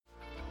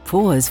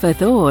pause for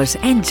thought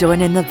and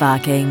join in the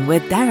barking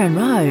with Darren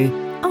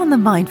Rowe on The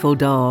Mindful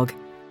Dog.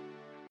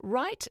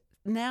 Right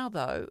now,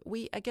 though,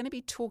 we are going to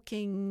be talking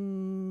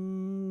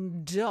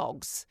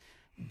dogs.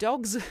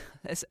 Dogs,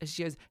 as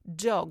she goes,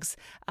 dogs.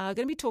 Going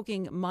to be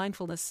talking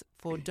mindfulness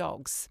for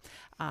dogs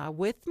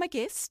with my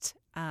guest,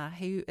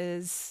 who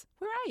is,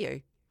 where are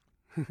you?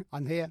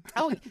 I'm here.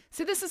 Oh,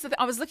 so this is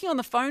I was looking on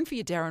the phone for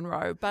you, Darren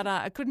Rowe, but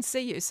I couldn't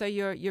see you. So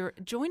you're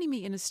joining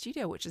me in a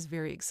studio, which is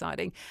very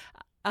exciting.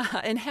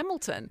 In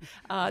Hamilton.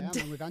 I'm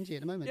with Angie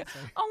at the moment. So.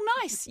 Oh,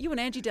 nice. You and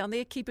Angie down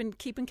there keeping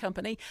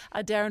company.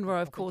 Darren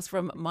Rowe, of course,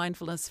 from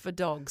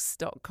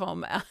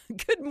mindfulnessfordogs.com.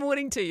 Good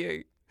morning to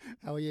you.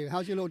 How are you?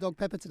 How's your little dog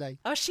Pepper today?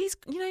 Oh, she's,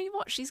 you know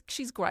what?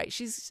 She's great.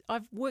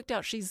 I've worked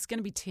out she's going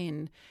to be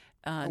 10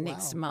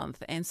 next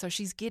month, and so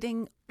she's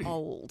getting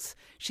old.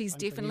 She's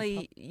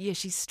definitely,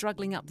 she's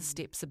struggling up the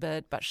steps a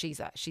bit, but she's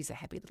a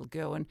happy little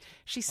girl, and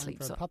she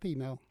sleeps. For a puppy,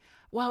 Mel.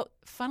 Well,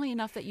 funnily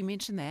enough that you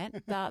mentioned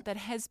that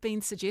has been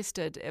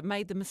suggested. It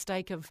made the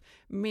mistake of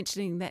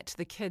mentioning that to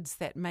the kids,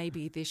 that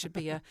maybe there should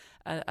be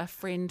a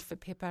friend for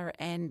Pepper,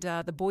 and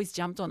the boys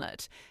jumped on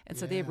it, and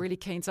so they're really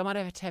keen. So I might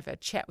have to have a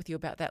chat with you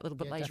about that a little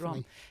bit later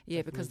on.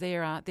 Yeah, because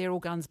they're all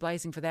guns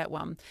blazing for that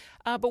one.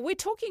 But we're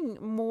talking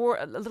more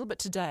a little bit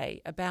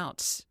today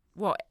about.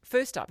 Well,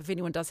 first up, if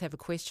anyone does have a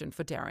question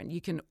for Darren, you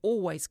can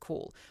always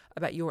call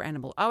about your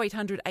animal.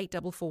 0800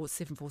 844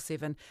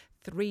 747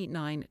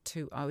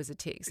 3920 is a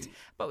text.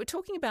 But we're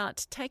talking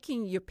about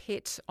taking your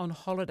pet on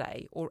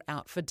holiday or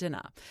out for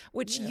dinner,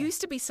 which used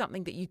to be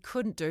something that you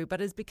couldn't do,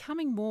 but is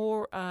becoming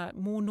more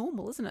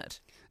normal, isn't it?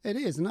 It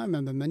is, and I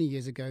remember many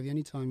years ago, the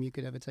only time you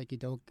could ever take your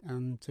dog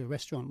to a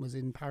restaurant was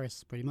in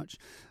Paris, pretty much.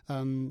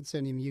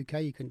 Certainly in the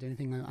UK, you couldn't do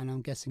anything, and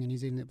I'm guessing in New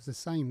Zealand it was the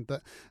same.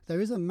 But there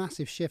is a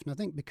massive shift, and I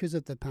think because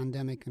of the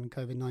pandemic and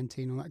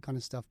COVID-19, all that kind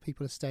of stuff,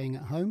 people are staying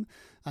at home,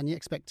 and the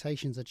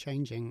expectations are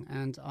changing.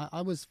 And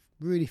I was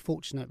really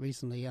fortunate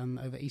recently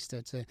over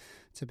Easter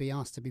to be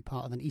asked to be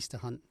part of an Easter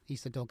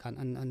dog hunt.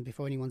 And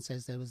before anyone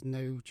says there was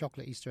no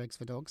chocolate Easter eggs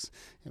for dogs,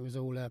 it was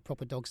all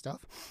proper dog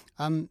stuff.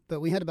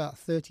 But we had about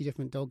 30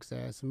 different dogs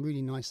there, some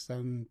really nice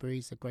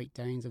breeds of Great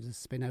Danes. There was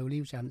a Spinoli,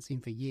 which I haven't seen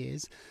for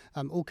years,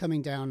 all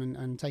coming down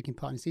and taking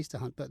part in this Easter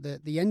hunt. But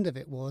the end of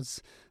it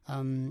was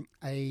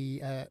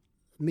a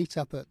meet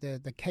up at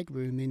the Keg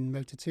Room in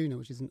Rotatuna,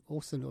 which is an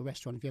awesome little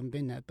restaurant if you haven't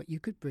been there. But you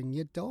could bring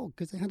your dog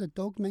because they had a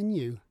dog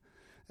menu.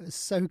 It was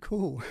so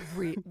cool.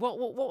 What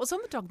was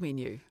on the dog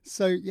menu?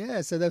 So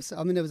there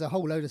was a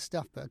whole load of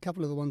stuff, but a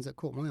couple of the ones that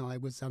caught my eye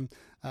was, and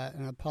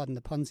pardon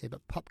the puns here,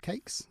 but pup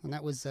cakes, and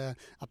that was a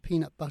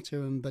peanut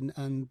butter and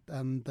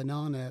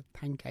banana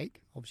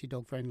pancake, obviously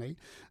dog friendly.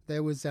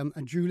 There was a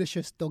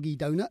Drewlicious doggy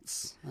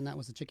donuts, and that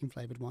was a chicken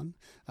flavoured one,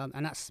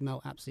 and that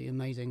smelled absolutely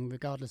amazing.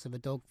 Regardless of the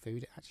dog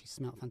food, it actually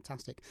smelled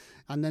fantastic.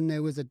 And then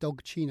there was a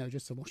dog chino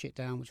just to wash it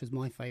down, which was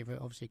my favourite,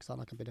 obviously because I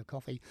like a bit of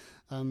coffee,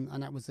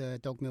 and that was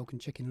dog milk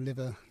and chicken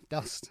liver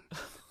dust.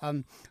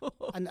 But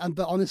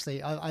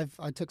honestly,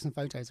 I took some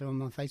photos. They're on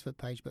my Facebook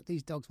page. But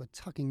these dogs were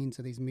tucking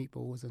into these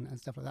meatballs and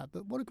stuff like that.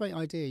 But what a great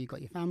idea! You've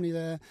got your family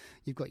there,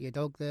 you've got your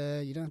dog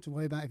there. You don't have to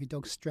worry about if your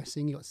dog's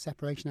stressing. You've got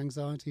separation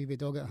anxiety with your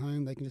dog at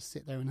home. They can just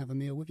sit there and have a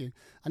meal with you.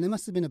 And there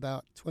must have been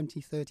about 20,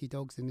 30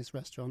 dogs in this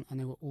restaurant, and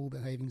they were all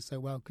behaving so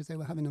well because they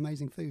were having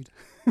amazing food.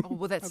 Oh,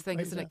 well, that's the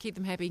thing, isn't it? Keep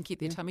them happy and keep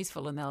their tummies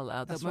full, and they'll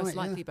most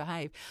likely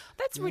behave.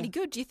 That's really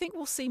good. Do you think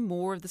we'll see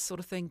more of this sort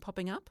of thing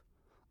popping up?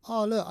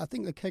 Oh, look, I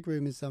think the Keg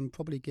Room is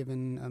probably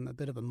given a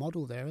bit of a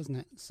model there, isn't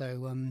it?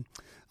 So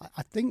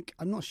I think,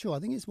 I'm not sure, I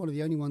think it's one of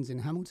the only ones in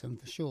Hamilton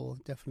for sure,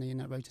 definitely in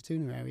that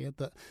Rotatuna area,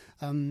 but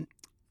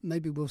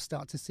maybe we'll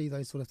start to see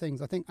those sort of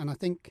things. I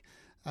think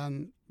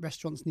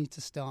restaurants need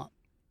to start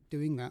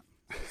doing that.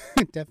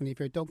 Definitely, if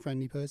you're a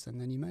dog-friendly person,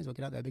 then you may as well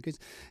get out there because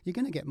you're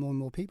going to get more and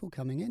more people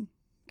coming in.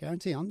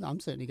 Guarantee, I'm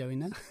certainly going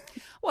there.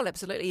 Well,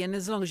 absolutely, and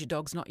as long as your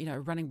dog's not,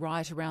 running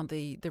riot around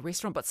the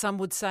restaurant. But some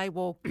would say,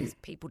 well,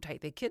 people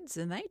take their kids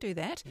and they do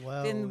that.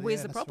 Well, then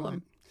where's the problem?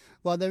 Right.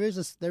 Well, there is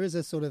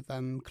a sort of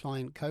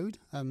client code.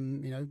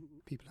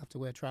 People have to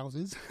wear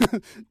trousers.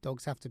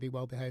 Dogs have to be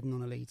well behaved and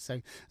on a lead. So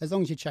as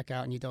long as you check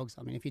out and your dog's,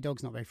 if your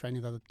dog's not very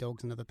friendly with other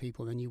dogs and other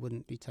people, then you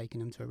wouldn't be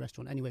taking them to a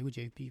restaurant anyway, would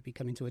you? You'd be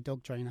coming to a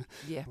dog trainer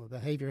or a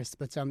behaviourist.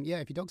 But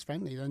if your dog's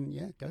friendly, then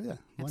go there.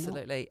 Why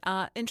Absolutely.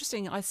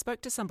 Interesting. I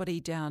spoke to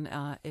somebody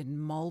down in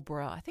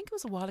Marlborough. I think it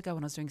was a while ago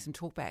when I was doing some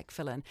talkback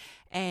fill-in,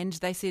 and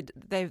they said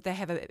they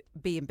have a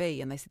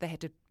B&B, and they said they had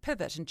to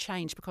pivot and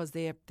change because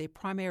their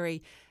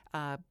primary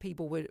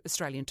people were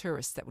Australian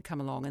tourists that would come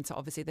along, and so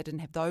obviously they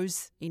didn't have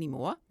those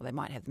anymore. Well, they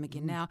might have them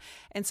again now,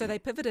 and so they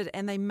pivoted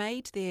and they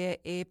made their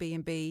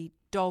Airbnb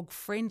dog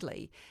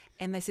friendly,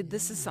 and they said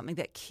this is something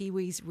that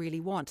Kiwis really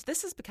want.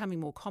 This is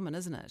becoming more common,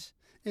 isn't it?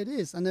 It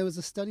is, and there was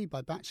a study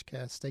by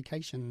Batchcare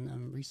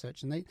Staycation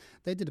Research, and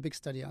they did a big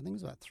study. I think it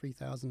was about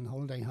 3,000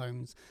 holiday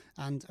homes,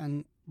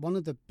 and one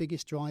of the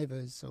biggest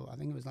drivers, or I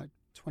think it was like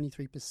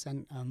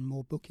 23%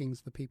 more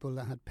bookings for people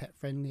that had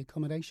pet-friendly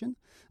accommodation.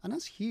 And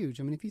that's huge.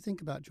 I mean, if you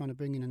think about trying to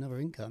bring in another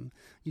income,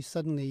 you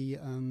suddenly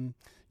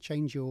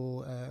change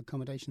your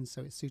accommodation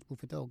so it's suitable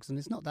for dogs. And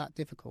it's not that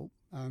difficult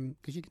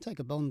because you can take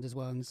a bond as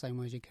well in the same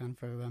way as you can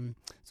for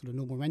sort of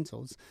normal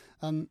rentals.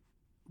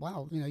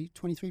 Wow,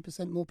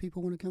 23% more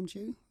people want to come to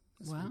you.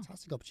 That's a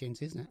fantastic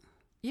opportunity, isn't it?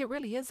 Yeah, it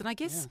really is. And I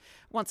guess,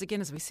 once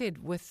again, as we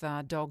said, with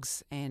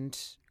dogs and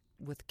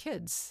with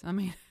kids, I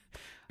mean,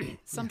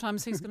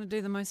 sometimes who's going to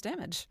do the most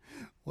damage?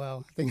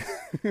 Well, I think,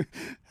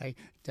 hey,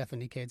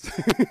 definitely kids.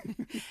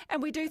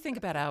 And we do think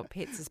about our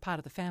pets as part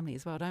of the family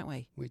as well, don't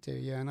we? We do,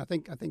 yeah. And I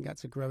think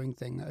that's a growing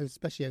thing,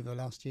 especially over the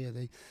last year.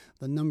 The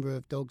number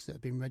of dogs that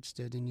have been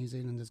registered in New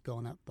Zealand has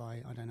gone up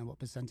by, I don't know what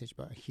percentage,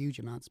 but a huge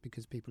amounts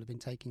because people have been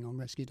taking on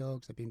rescue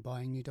dogs. They've been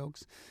buying new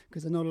dogs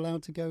because they're not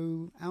allowed to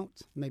go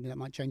out. Maybe that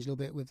might change a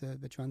little bit with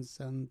the trans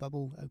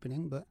bubble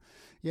opening. But,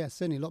 yeah,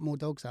 certainly a lot more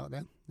dogs out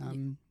there.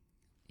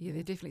 Yeah,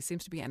 there definitely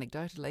seems to be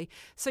anecdotally.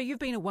 So you've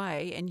been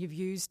away and you've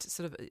used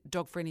sort of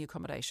dog-friendly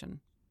accommodation.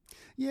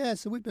 Yeah,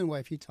 so we've been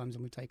away a few times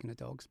and we've taken the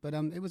dogs, but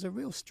it was a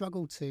real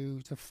struggle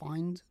to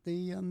find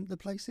the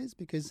places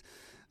because,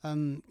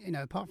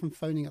 apart from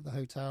phoning up the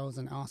hotels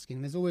and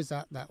asking, there's always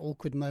that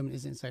awkward moment,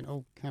 isn't it, saying,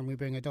 oh, can we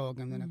bring a dog?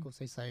 And then, of course,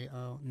 they say,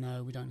 oh,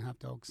 no, we don't have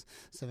dogs.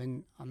 So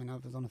then, I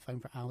was on the phone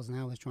for hours and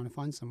hours trying to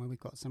find somewhere. We've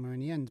got somewhere in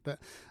the end. But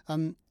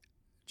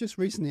just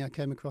recently I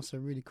came across a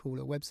really cool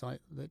little website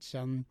which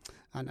and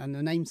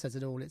the name says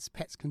it all. It's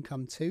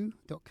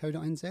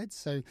petscancome2.co.nz.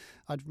 So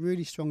I'd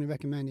really strongly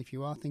recommend, if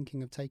you are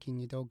thinking of taking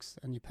your dogs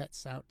and your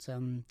pets out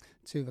to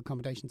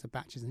accommodation, to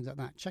batches and things like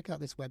that, check out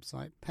this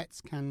website,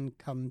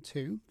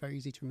 petscancome2, very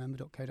easy to remember,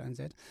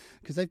 .co.nz,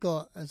 because they've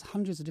got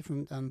hundreds of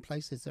different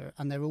places there,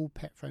 and they're all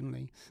pet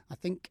friendly. I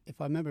think, if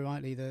I remember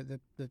rightly, the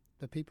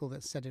people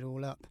that set it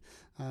all up,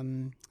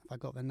 if I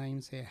got their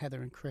names here,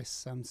 Heather and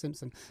Chris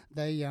Simpson,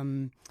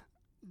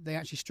 they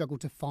actually struggle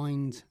to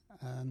find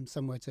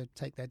somewhere to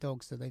take their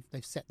dogs, so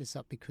they've set this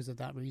up because of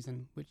that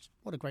reason. Which,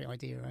 what a great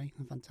idea, eh?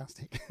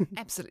 Fantastic.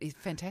 Absolutely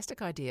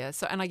fantastic idea.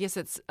 So, and I guess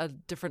it's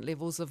different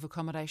levels of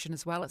accommodation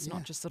as well. It's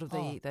not just sort of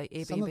the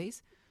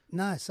Airbnbs.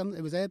 No,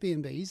 it was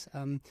Airbnbs.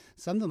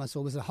 Some of them I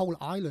saw was a whole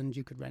island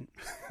you could rent.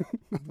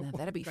 Now,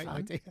 that'd be great fun.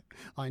 Idea.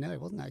 I know,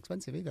 it wasn't that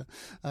expensive either.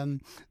 So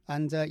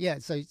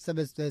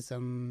there's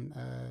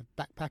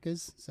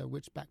backpackers. So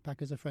which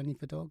backpackers are friendly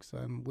for dogs?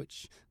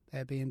 Which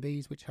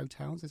Airbnbs, which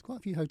hotels? There's quite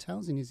a few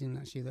hotels in New Zealand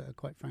actually that are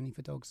quite friendly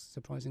for dogs,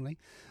 surprisingly.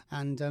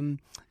 And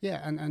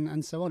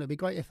and so on. It'd be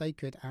great if they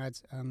could add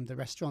the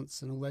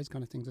restaurants and all those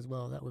kind of things as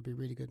well. That would be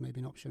really good. Maybe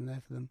an option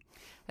there for them.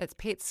 It's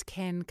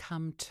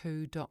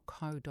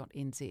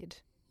petscancome2.co.nz.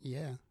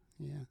 Yeah.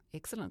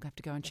 Excellent. I have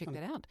to go and check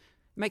that out.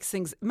 Makes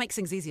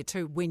things easier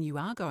too when you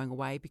are going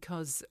away,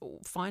 because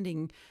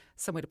finding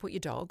somewhere to put your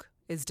dog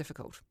is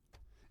difficult.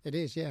 It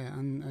is, yeah,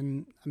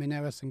 and I mean,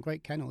 there are some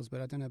great kennels,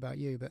 but I don't know about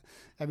you, but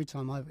every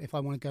time if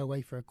I want to go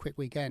away for a quick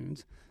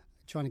weekend,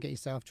 trying to get your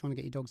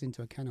dogs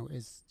into a kennel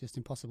is just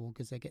impossible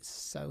because they get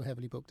so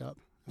heavily booked up.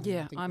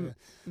 Yeah, I'm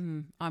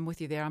with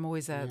you there. I'm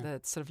always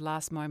the sort of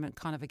last moment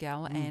kind of a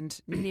gal,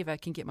 and never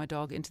can get my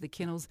dog into the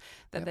kennels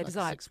that they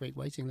desire. A 6-week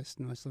waiting list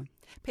in Iceland.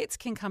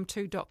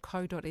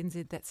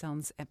 Petscancome2.co.nz. That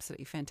sounds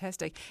absolutely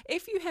fantastic.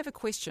 If you have a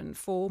question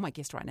for my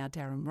guest right now,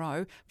 Darren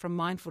Rowe from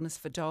Mindfulness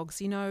for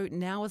Dogs,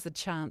 now is the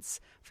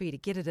chance for you to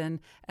get it in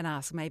and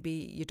ask.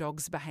 Maybe your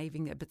dog's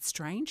behaving a bit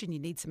strange and you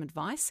need some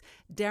advice.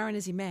 Darren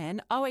is your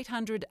man.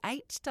 0800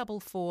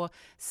 844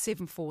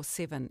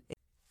 747.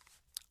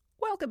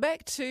 Welcome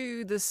back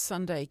to the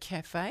Sunday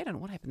Cafe. I don't know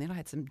what happened then. I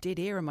had some dead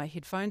air in my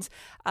headphones.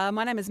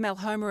 My name is Mel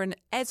Homer, and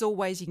as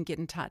always, you can get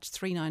in touch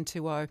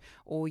 3920,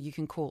 or you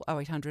can call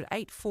 0800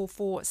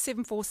 844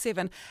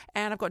 747.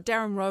 And I've got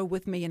Darren Rowe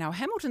with me in our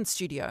Hamilton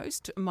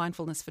studios,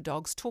 Mindfulness for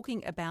Dogs,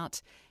 talking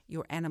about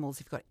your animals.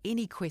 If you've got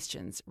any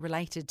questions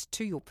related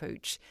to your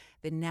pooch,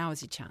 then now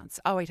is your chance.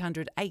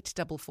 0800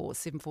 844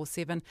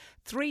 747.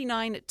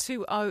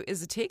 3920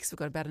 is the text. We've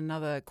got about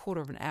another quarter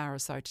of an hour or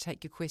so to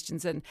take your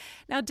questions in.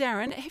 Now,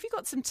 Darren, have you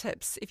got some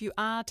tips if you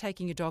are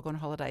taking your dog on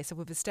holiday? So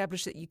we've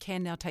established that you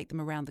can now take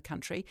them around the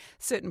country,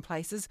 certain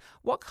places.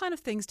 What kind of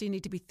things do you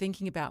need to be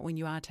thinking about when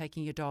you are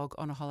taking your dog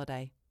on a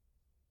holiday?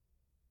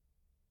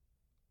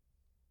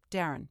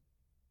 Darren.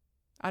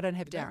 I don't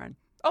have Darren.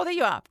 Oh, there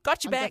you are.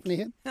 Got you back.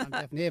 I'm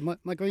definitely here.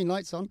 My green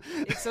light's on.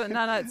 Excellent.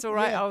 No, it's all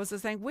right. Yeah. I was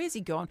just saying, where's he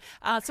gone?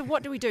 So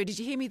what do we do? Did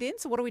you hear me then?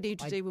 So what do we need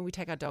to do when we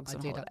take our dogs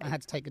on holiday? I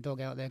had to take a dog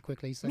out there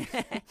quickly. So,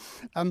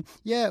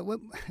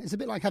 it's a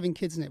bit like having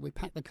kids, isn't it? We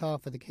pack the car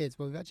for the kids.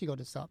 Well, we've actually got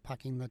to start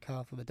packing the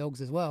car for the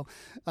dogs as well.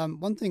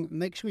 One thing,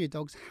 make sure your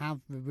dogs have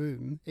the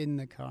room in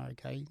the car,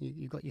 okay?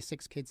 You've got your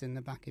 6 kids in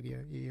the back of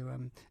your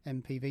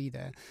MPV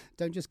there.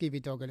 Don't just give your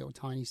dog a little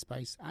tiny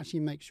space. Actually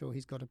make sure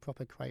he's got a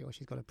proper crate, or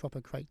she's got a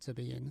proper crate to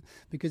be in.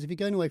 Because if you're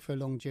going away for a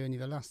long journey,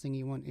 the last thing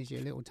you want is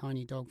your little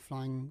tiny dog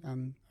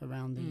flying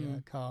around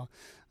the car.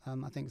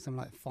 I think something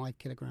like a 5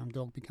 kilogram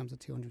dog becomes a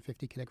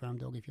 250 kilogram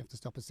dog if you have to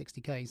stop at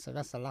 60k. So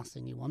that's the last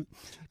thing you want.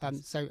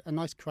 So a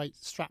nice crate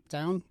strapped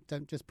down.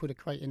 Don't just put a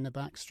crate in the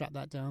back, strap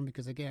that down,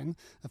 because again,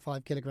 a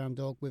 5 kilogram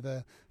dog with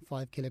a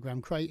 5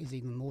 kilogram crate is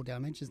even more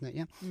damage, isn't it?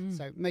 Yeah.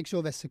 So make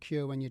sure they're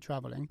secure when you're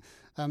traveling.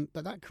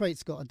 But that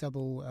crate's got a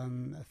double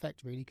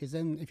effect, really, because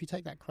then if you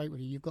take that crate with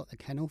you, you've got the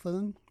kennel for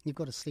them, you've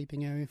got a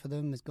sleeping area for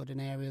them, there's got an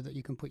area that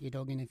you can put your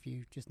dog in if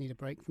you just need a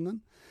break from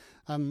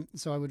them.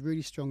 So I would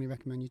really strongly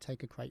recommend you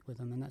take a crate with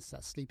them, and that's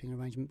that sleeping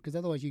arrangement, because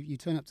otherwise you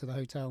turn up to the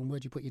hotel and where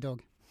do you put your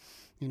dog?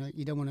 You know,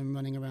 you don't want them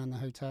running around the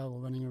hotel or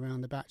running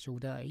around the batch all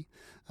day,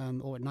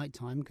 or at night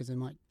time, because they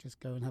might just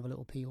go and have a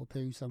little pee or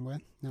poo somewhere.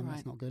 No,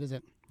 That's not good, is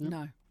it? Yep.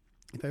 No.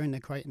 If they're in their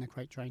crate and they're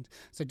crate trained.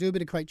 So do a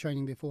bit of crate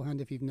training beforehand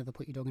if you've never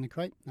put your dog in a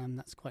crate.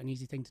 That's quite an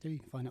easy thing to do. You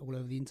can find it all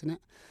over the internet.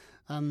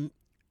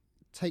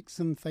 Take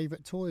some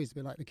favourite toys, a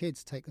bit like the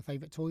kids. Take the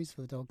favourite toys for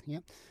the dog.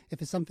 Yeah,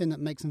 if it's something that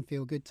makes them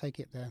feel good, take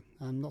it there.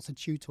 Lots of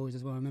chew toys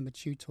as well. Remember,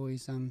 chew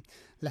toys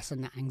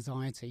lessen that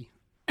anxiety.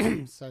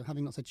 So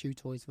having lots of chew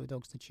toys for the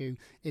dogs to chew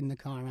in the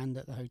car and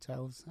at the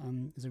hotels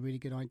is a really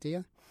good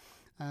idea.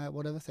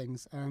 What other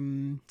things?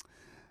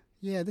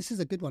 Yeah, this is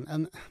a good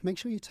one. Make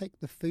sure you take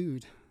the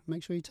food.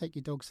 Make sure you take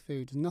your dog's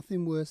food. There's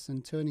nothing worse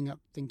than turning up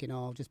thinking,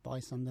 I'll just buy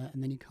some there,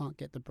 and then you can't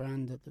get the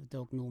brand that the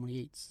dog normally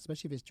eats,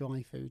 especially if it's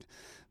dry food,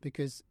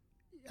 because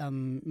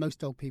most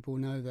dog people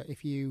know that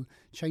if you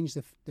change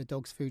the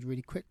dog's food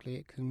really quickly,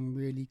 it can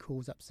really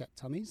cause upset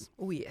tummies.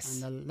 Oh, yes.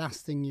 And the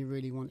last thing you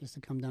really want is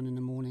to come down in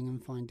the morning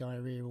and find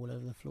diarrhea all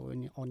over the floor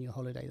on your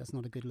holiday. That's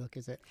not a good look,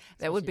 is it?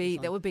 That would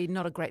be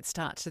not a great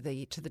start to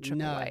the trip away.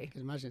 No, I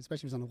can imagine,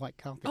 especially if it's on a white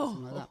carpet or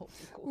something like that.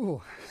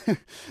 Oh.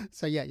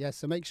 So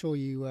so make sure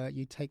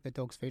you take the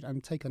dog's food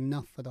and take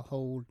enough for the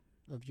whole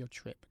of your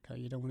trip.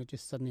 Okay, you don't want to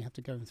just suddenly have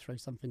to go and throw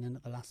something in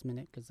at the last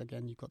minute, because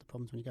again, you've got the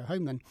problems when you go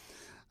home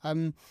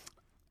then.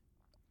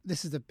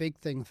 This is a big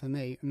thing for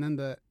me.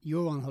 Remember,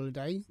 you're on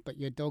holiday, but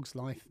your dog's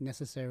life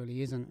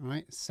necessarily isn't,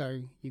 right?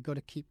 So you've got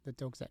to keep the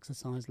dog's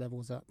exercise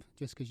levels up.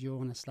 Just because you're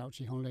on a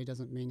slouchy holiday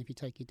doesn't mean if you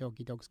take your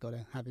dog's got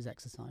to have his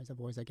exercise.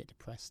 Otherwise, they get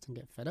depressed and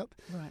get fed up.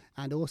 Right.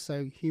 And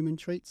also, human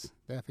treats.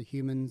 They're for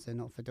humans. They're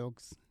not for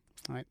dogs.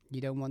 Right? You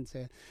don't want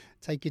to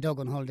take your dog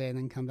on holiday and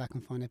then come back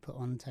and find they put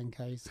on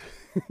 10Ks.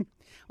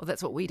 Well,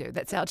 that's what we do.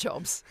 That's our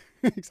jobs.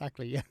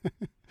 Exactly, yeah.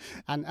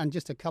 And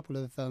just a couple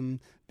of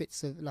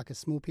bits of, like a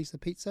small piece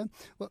of pizza.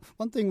 Well,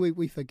 one thing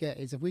we forget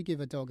is if we give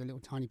a dog a little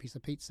tiny piece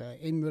of pizza,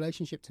 in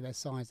relationship to their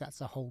size, that's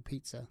a whole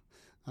pizza.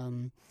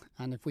 And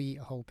if we eat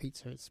a whole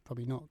pizza, it's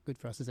probably not good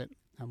for us, is it?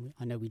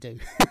 I know we do,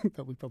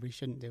 but we probably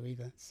shouldn't do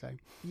either. So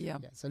yeah.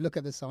 So look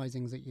at the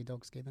sizings that your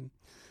dog's given.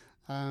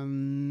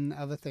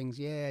 Other things,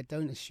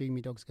 don't assume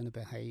your dog's going to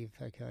behave,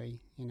 okay?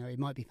 You know, it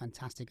might be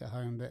fantastic at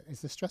home, but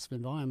it's a stressful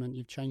environment.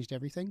 You've changed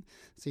everything.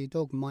 So your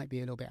dog might be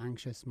a little bit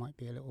anxious, might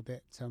be a little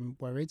bit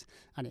worried,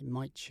 and it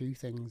might chew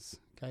things,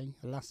 okay?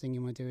 The last thing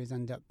you want to do is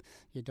end up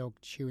your dog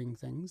chewing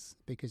things,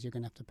 because you're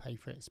going to have to pay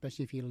for it,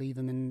 especially if you leave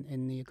them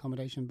in the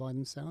accommodation by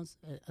themselves.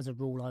 As a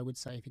rule, I would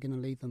say if you're going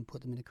to leave them,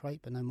 put them in a crate,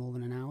 but no more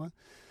than an hour.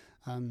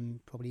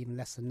 Probably even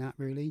less than that,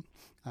 really.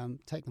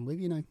 Take them with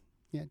you,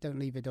 Yeah, don't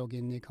leave a dog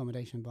in the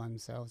accommodation by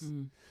themselves,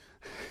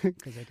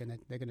 because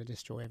they're gonna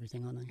destroy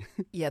everything, aren't they?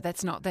 Yeah,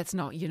 that's not.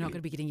 You're not going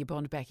to be getting your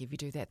bond back if you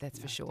do that. That's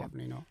for sure.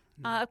 Definitely not.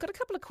 No. I've got a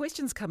couple of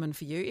questions coming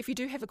for you. If you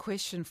do have a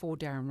question for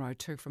Darren Rowe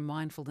too from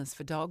Mindfulness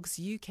for Dogs,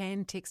 you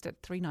can text it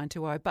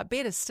 3920. But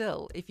better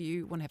still, if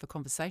you want to have a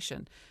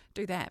conversation,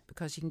 do that,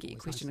 because you can get your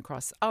question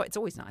across. Oh, it's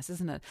always nice,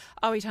 isn't it?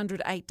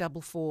 0800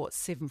 844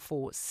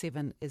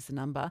 747 is the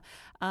number.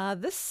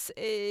 This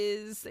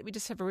is. Let me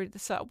just have a read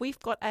this up. We've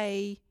got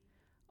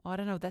I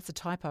don't know, that's a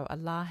typo, a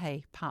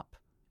Lahe pup.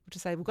 We'll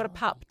just say we've got a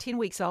pup, 10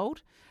 weeks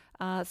old.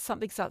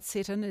 Something's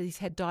upset him, and he's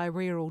had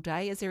diarrhea all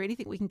day. Is there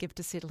anything we can give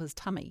to settle his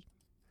tummy?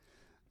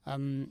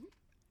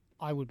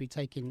 I would be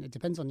taking, it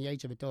depends on the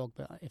age of a dog,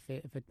 but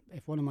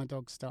if one of my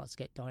dogs starts to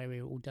get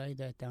diarrhea all day,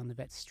 they're down the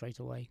vet straight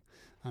away.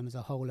 There's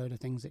a whole load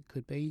of things it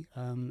could be.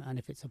 And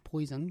if it's a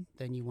poison,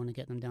 then you want to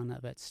get them down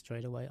that vet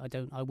straight away.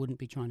 I wouldn't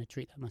be trying to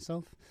treat that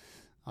myself.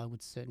 I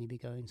would certainly be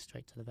going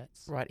straight to the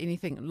vets. Right,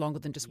 anything longer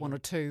than just one or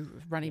two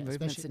running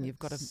movements, and you've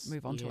got to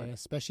move on to it.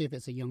 Especially if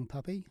it's a young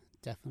puppy,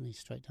 definitely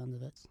straight down the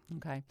vets.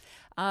 Okay.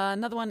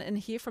 Another one in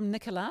here from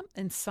Nicola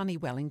in sunny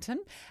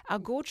Wellington. Our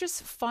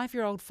gorgeous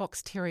 5-year-old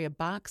fox terrier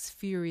barks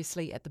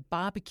furiously at the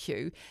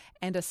barbecue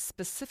and a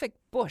specific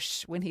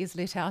bush when he is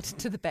let out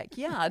into the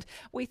backyard.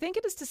 We think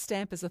it is to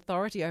stamp his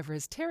authority over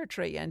his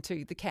territory and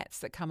to the cats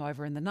that come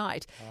over in the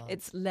night.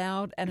 It's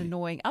loud and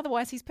annoying.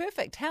 Otherwise, he's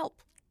perfect.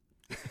 Help.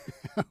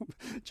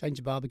 Change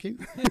the barbecue.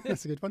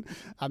 That's a good one.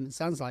 It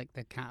sounds like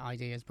the cat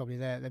idea is probably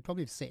there. They'd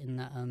probably sit in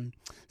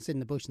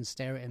the bush and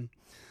stare at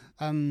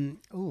him.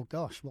 Oh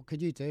gosh, what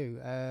could you do?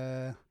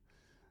 The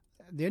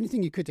only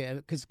thing you could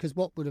do, because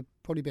what would have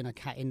probably been a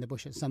cat in the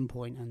bush at some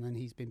point, and then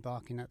he's been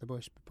barking at the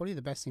bush. But probably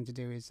the best thing to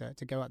do is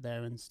to go out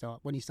there and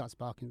when he starts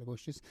barking at the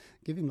bush, just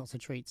give him lots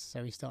of treats,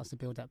 so he starts to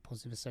build that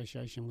positive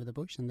association with the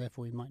bush, and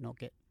therefore he might not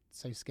get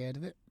so scared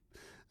of it.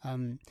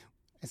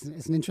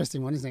 It's an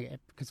interesting one, isn't it?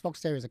 Because fox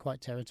terriers are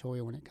quite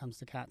territorial when it comes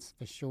to cats,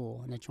 for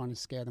sure, and they're trying to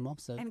scare them off.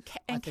 So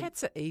and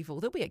cats are evil.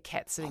 There'll be a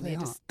cat sitting there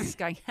just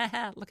going, "Ha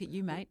ha! Look at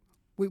you, mate."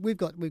 We've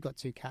got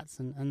 2 cats,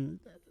 and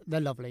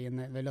they're lovely, and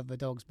they love the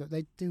dogs, but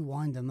they do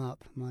wind them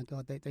up. My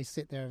God, they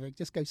sit there, they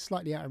just go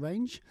slightly out of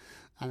range,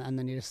 and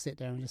then you just sit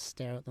there and just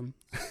stare at them.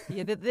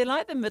 Yeah, they're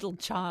like the middle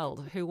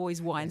child who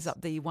always winds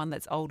up the one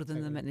that's older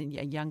than them and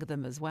younger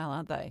than them as well,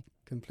 aren't they?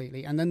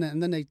 Completely. And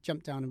then they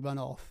jump down and run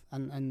off,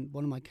 and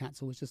one of my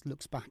cats always just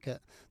looks back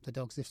at the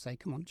dogs as if to say,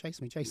 "Come on, chase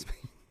me."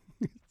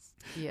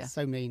 Yeah.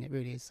 So mean. It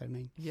really is so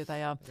mean. Yeah,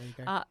 they are. There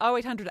you go.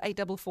 0800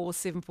 844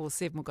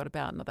 747. We've got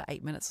about another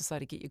 8 minutes or so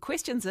to get your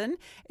questions in.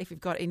 If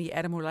you've got any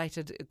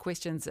animal-related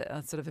questions,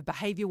 sort of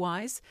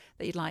behaviour-wise,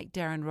 that you'd like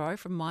Darren Rowe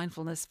from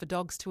Mindfulness for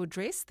Dogs to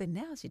address, then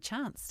now's your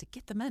chance to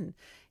get them in.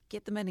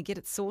 Get them in and get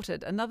it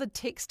sorted. Another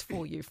text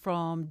for you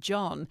from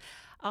John.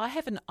 I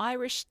have an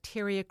Irish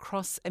Terrier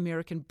cross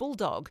American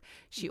Bulldog.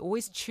 She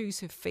always chews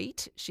her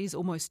feet. She's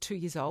almost 2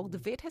 years old. The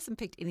vet hasn't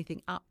picked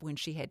anything up when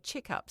she had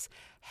checkups.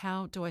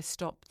 How do I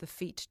stop the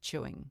feet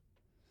chewing?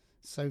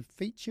 So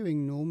feet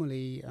chewing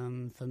normally,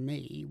 for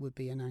me, would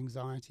be an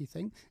anxiety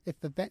thing. If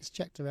the vet's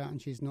checked her out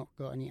and she's not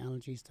got any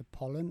allergies to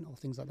pollen or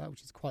things like that,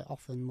 which is quite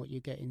often what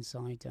you get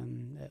inside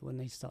when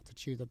they start to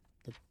chew the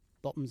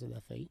bottoms of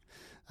their feet.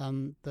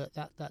 But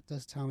that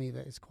does tell me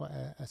that it's quite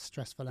a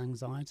stressful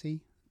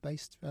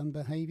anxiety-based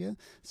behaviour.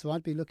 So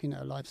I'd be looking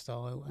at a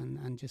lifestyle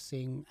and just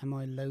seeing, am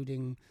I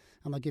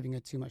giving her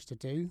too much to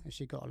do? Has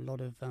she got a lot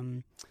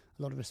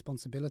of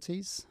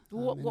responsibilities?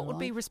 What would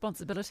be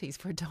responsibilities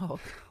for a dog?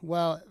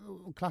 Well,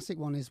 classic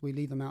one is we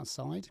leave them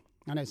outside.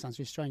 I know it sounds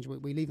really strange.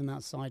 We leave them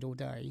outside all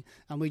day,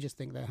 and we just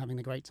think they're having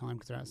a great time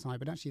because they're outside.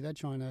 But actually, they're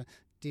trying to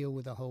deal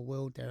with the whole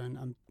world there,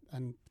 and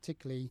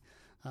particularly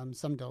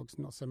some dogs,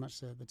 not so much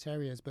the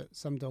terriers, but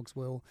some dogs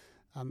will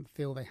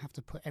feel they have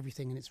to put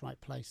everything in its right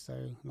place.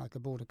 So, like a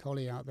border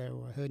collie out there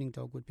or a herding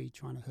dog would be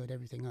trying to herd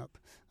everything up.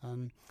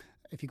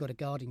 If you've got a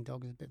guarding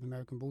dog, there's a bit of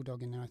American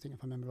Bulldog in there, I think,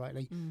 if I remember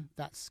rightly,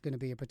 that's going to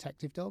be a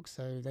protective dog,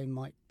 so they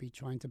might be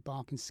trying to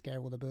bark and scare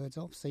all the birds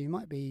off. So you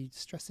might be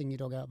stressing your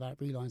dog out without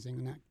realising,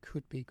 and that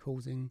could be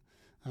causing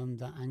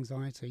that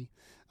anxiety.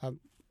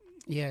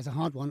 Yeah, it's a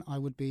hard one.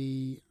 I'd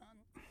be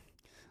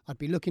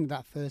looking at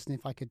that first, and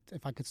if I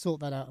could sort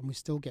that out and we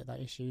still get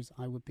that issues,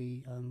 I would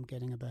be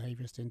getting a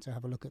behaviourist in to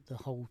have a look at the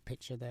whole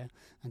picture there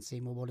and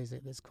seeing, well, what is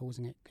it that's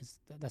causing it? Because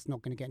that's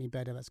not going to get any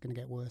better, that's going to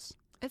get worse.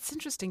 It's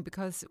interesting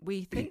because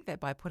we think that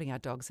by putting our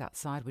dogs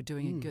outside, we're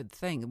doing a good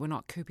thing. We're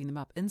not cooping them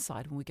up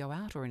inside when we go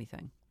out or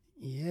anything.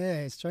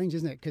 Yeah, it's strange,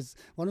 isn't it? Because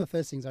one of the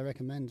first things I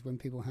recommend when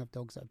people have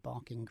dogs that are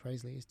barking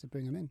crazily is to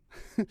bring them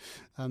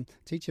in.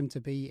 Teach them to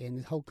be in.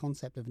 The whole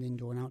concept of an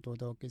indoor and outdoor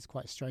dog is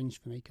quite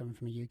strange for me coming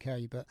from the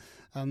UK, but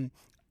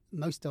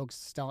most dogs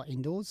start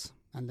indoors,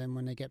 and then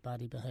when they get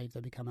badly behaved,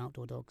 they become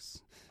outdoor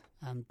dogs.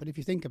 But if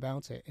you think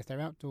about it, if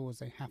they're outdoors,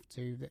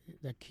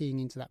 they're keying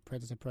into that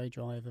predator-prey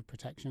drive of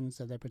protection,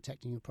 so they're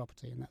protecting your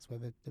property, and that's where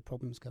the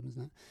problems come,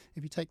 isn't it?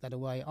 If you take that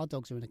away, our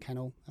dogs are in a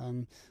kennel.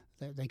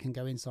 They can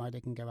go inside, they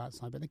can go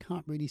outside, but they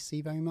can't really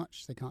see very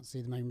much. They can't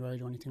see the main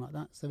road or anything like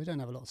that, so they don't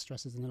have a lot of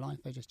stresses in their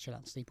life. They just chill out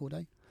and sleep all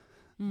day.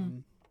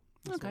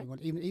 That's what we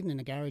want. Even in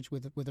a garage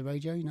with a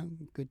radio,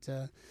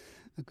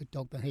 a good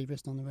dog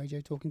behaviourist on the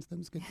radio talking to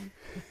them is good.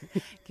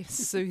 Get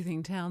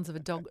soothing tones of a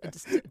dog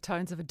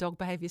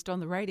behaviourist on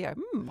the radio.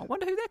 I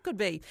wonder who that could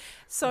be.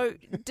 So,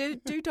 do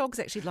dogs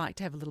actually like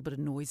to have a little bit of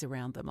noise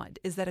around them? Like,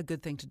 is that a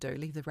good thing to do?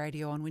 Leave the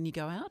radio on when you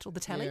go out, or the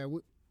telly? Yeah,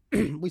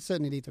 we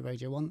certainly leave the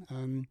radio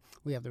on.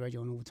 We have the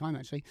radio on all the time,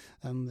 actually,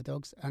 the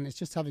dogs, and it's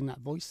just having that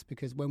voice,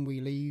 because when we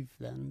leave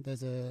them,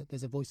 there's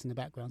a voice in the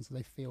background, so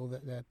they feel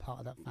that they're part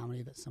of that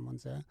family, that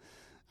someone's there.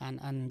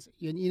 And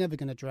you're never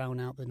going to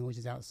drown out the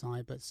noises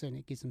outside, but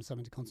certainly it gives them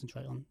something to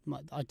concentrate on.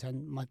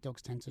 My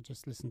dogs tend to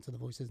just listen to the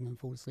voices and then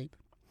fall asleep.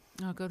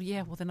 Oh, God,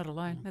 yeah. Well, they're not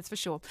alone, that's for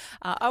sure.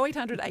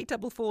 0800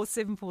 844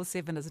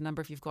 747 is a number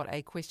if you've got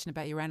a question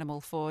about your animal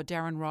for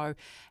Darren Rowe,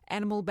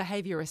 animal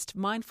behaviourist,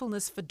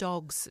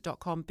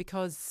 mindfulnessfordogs.com,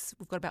 because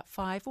we've got about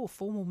 5 or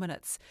 4 more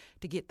minutes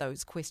to get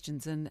those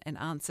questions in and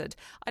answered.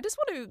 I just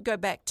want to go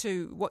back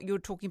to what you were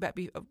talking about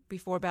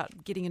before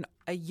about getting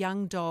a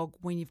young dog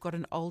when you've got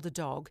an older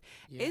dog.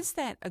 Yeah. Is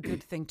that a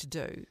good thing to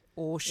do,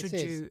 or should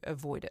you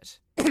avoid it?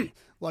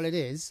 Well, it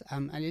is,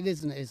 and it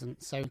is and it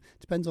isn't. So it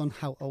depends on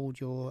how old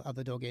your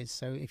other dog is.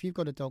 So if you've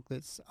got a dog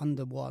that's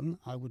under 1,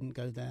 I wouldn't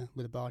go there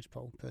with a barge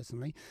pole,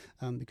 personally,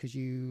 because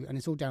and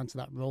it's all down to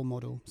that role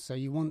model. So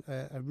you want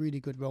a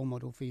really good role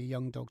model for your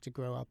young dog to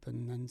grow up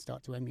and then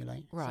start to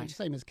emulate. Right. So it's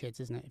the same as kids,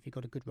 isn't it? If you've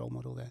got a good role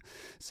model there.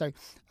 So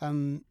a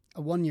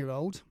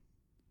 1-year-old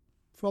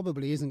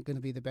probably isn't going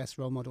to be the best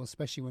role model,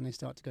 especially when they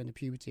start to go into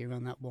puberty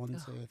around that 1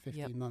 to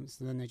 15 months,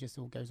 and then they just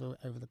all goes all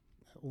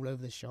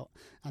over the shot,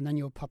 and then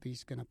your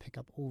puppy's going to pick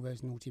up all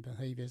those naughty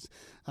behaviours.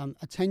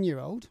 A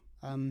 10-year-old,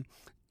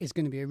 is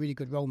going to be a really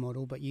good role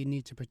model, but you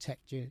need to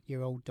protect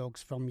your old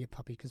dogs from your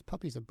puppy, because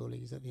puppies are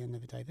bullies at the end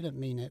of the day. They don't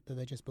mean it, but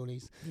they're just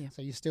bullies. Yeah.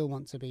 So you still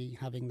want to be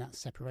having that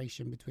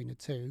separation between the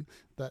two,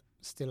 but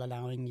still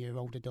allowing your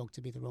older dog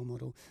to be the role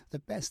model. The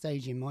best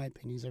age, in my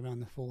opinion, is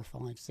around the 4,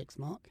 5, 6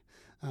 mark,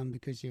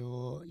 because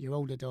your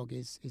older dog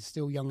is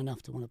still young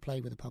enough to want to play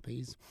with the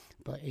puppies,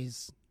 but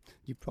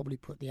you probably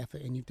put the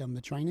effort in, you've done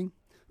the training.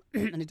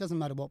 And it doesn't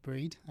matter what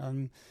breed,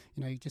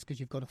 just because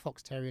you've got a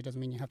fox terrier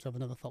doesn't mean you have to have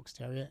another fox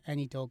terrier.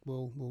 Any dog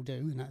will do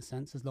in that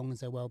sense, as long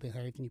as they're well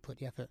behaved and you put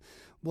the effort.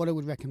 What I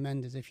would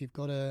recommend is, if you've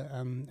got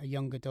a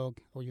younger dog,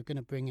 or you're going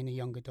to bring in a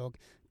younger dog,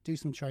 do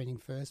some training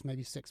first,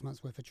 maybe 6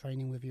 months worth of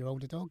training with your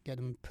older dog, get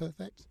them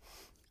perfect,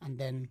 and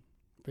then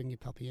bring your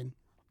puppy in.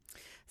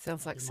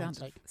 Sounds like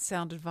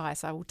sound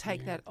advice. I will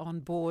take that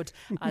on board.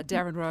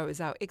 Darren Rowe is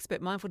our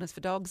expert mindfulness for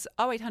dogs.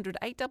 0800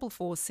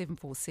 844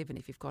 747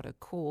 if you've got a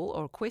call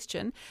or a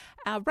question.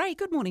 Ray,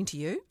 good morning to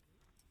you.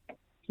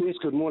 Yes,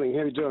 good morning.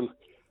 How are you doing?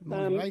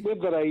 Morning, Ray. We've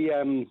got our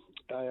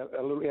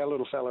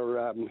little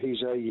fella.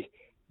 He's a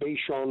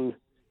Bichon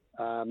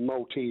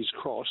Maltese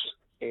cross,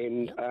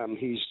 and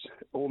he's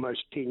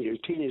almost 10 years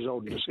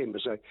old in December,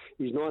 so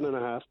he's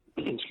 9.5.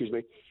 Excuse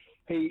me.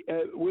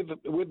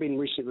 We've been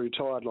recently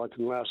retired, like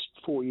in the last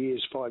 4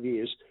 years, 5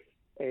 years,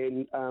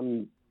 and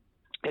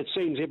it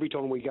seems every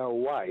time we go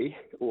away,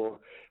 or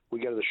we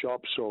go to the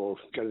shops or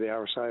go to the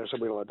RSA or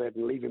something like that,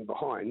 and leave him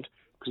behind,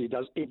 because he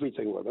does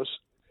everything with us,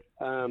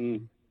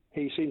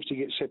 he seems to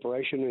get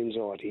separation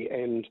anxiety.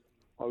 And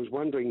I was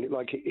wondering,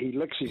 like, he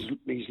licks his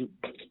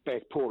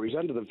back paw. He's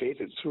under the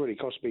vet. It's already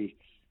cost me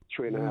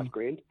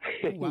 $3,500,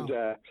 Wow.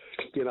 and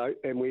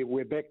and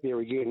we're back there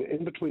again,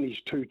 in between his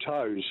two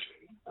toes.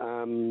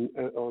 On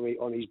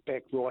his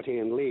back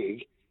right-hand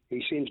leg,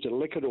 he seems to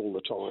lick it all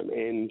the time,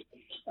 and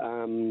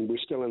we're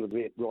still in the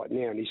vet right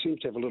now, and he seems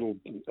to have a little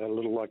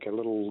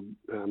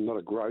not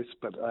a growth,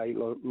 but a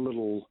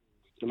little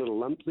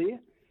lump there.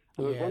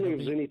 And I was wondering if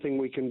there's anything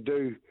we can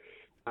do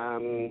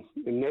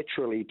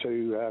naturally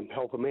to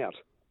help him out.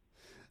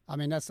 I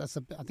mean, I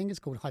think it's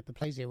called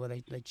hyperplasia, where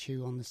they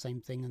chew on the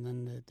same thing, and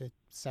then the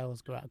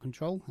cells go out of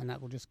control, and that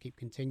will just keep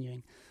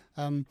continuing.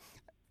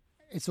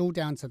 It's all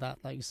down to that,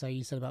 like you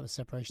said about the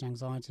separation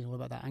anxiety, all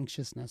about that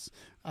anxiousness.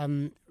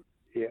 First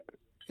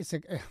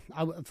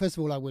of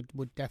all, I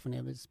would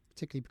definitely,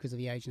 particularly because of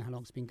the age and how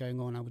long it's been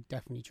going on, I would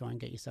definitely try and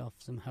get yourself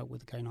some help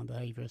with a canine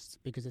behaviourist,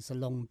 because it's a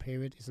long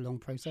period, it's a long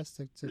process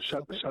to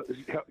stop it. So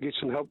get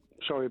some help.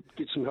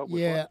 Get some help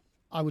with that.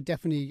 I would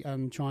definitely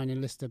try and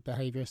enlist a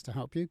behaviourist to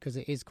help you, because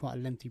it is quite a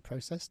lengthy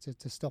process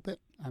to stop it.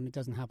 It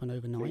doesn't happen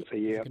overnight. As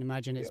you can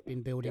imagine, it's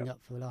been building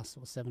up for the last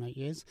 7-8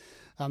 years.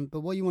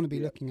 But what you want to be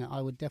looking at, I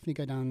would definitely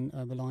go down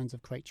the lines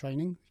of crate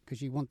training,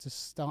 because you want to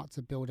start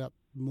to build up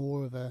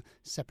more of a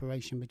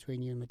separation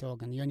between you and the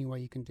dog. And the only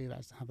way you can do that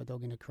is to have a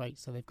dog in a crate,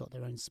 so they've got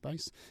their own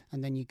space.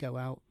 And then you go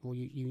out, or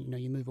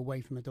you move away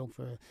from the dog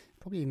for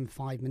probably even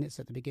 5 minutes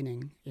at the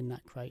beginning in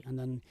that crate, and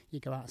then you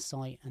go out of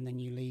sight, and then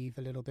you leave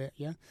a little bit,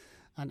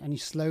 and you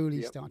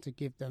slowly start to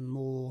give them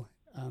more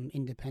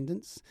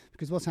independence,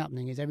 because what's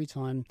happening is, every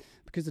time,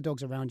 because the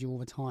dog's around you all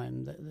the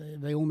time,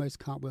 they almost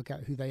can't work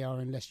out who they are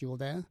unless you're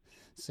there.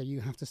 So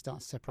you have to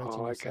start separating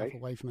yourself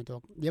away from a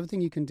dog. The other thing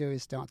you can do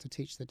is start to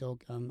teach the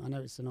dog, I know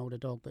it's an older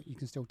dog, but you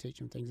can still teach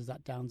them things, is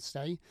that down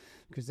stay,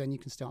 because then you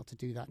can start to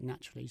do that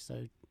naturally.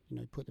 So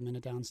put them in a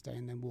down stay,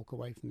 and then walk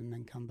away from them,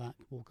 then come back,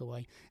 walk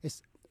away.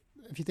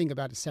 If you think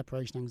about it,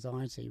 separation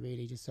anxiety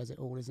really just says it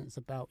all, isn't it? It's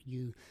about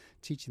you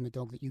teaching the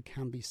dog that you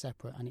can be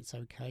separate and it's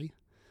okay.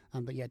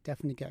 But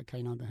definitely get a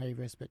canine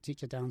behaviourist, but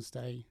teach a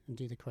downstay and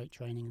do the crate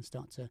training, and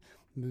start to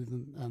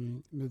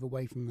move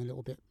away from them a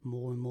little bit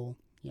more and more.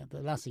 But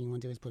the last thing you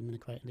want to do is put them in a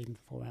crate and leave them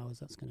for 4 hours.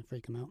 That's going to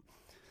freak them out.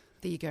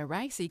 There you go,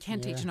 Ray. So you can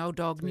teach an old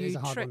dog new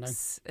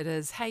tricks. It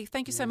is. Hey,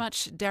 thank you so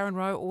much, Darren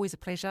Rowe. Always a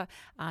pleasure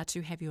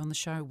to have you on the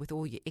show with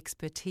all your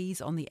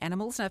expertise on the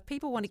animals. Now, if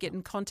people want to get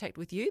in contact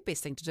with you,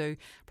 best thing to do,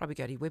 probably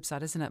go to your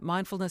website, isn't it?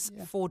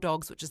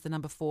 Mindfulness4dogs, which is the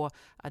number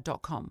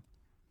 4.com.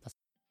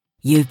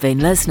 You've been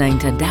listening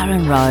to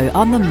Darren Rowe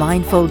on The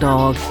Mindful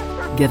Dog,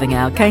 giving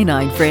our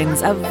canine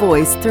friends a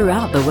voice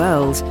throughout the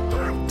world.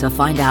 To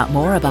find out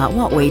more about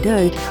what we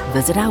do,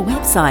 visit our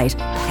website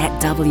at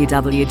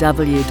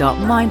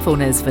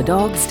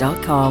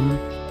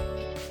www.mindfulnessfordogs.com.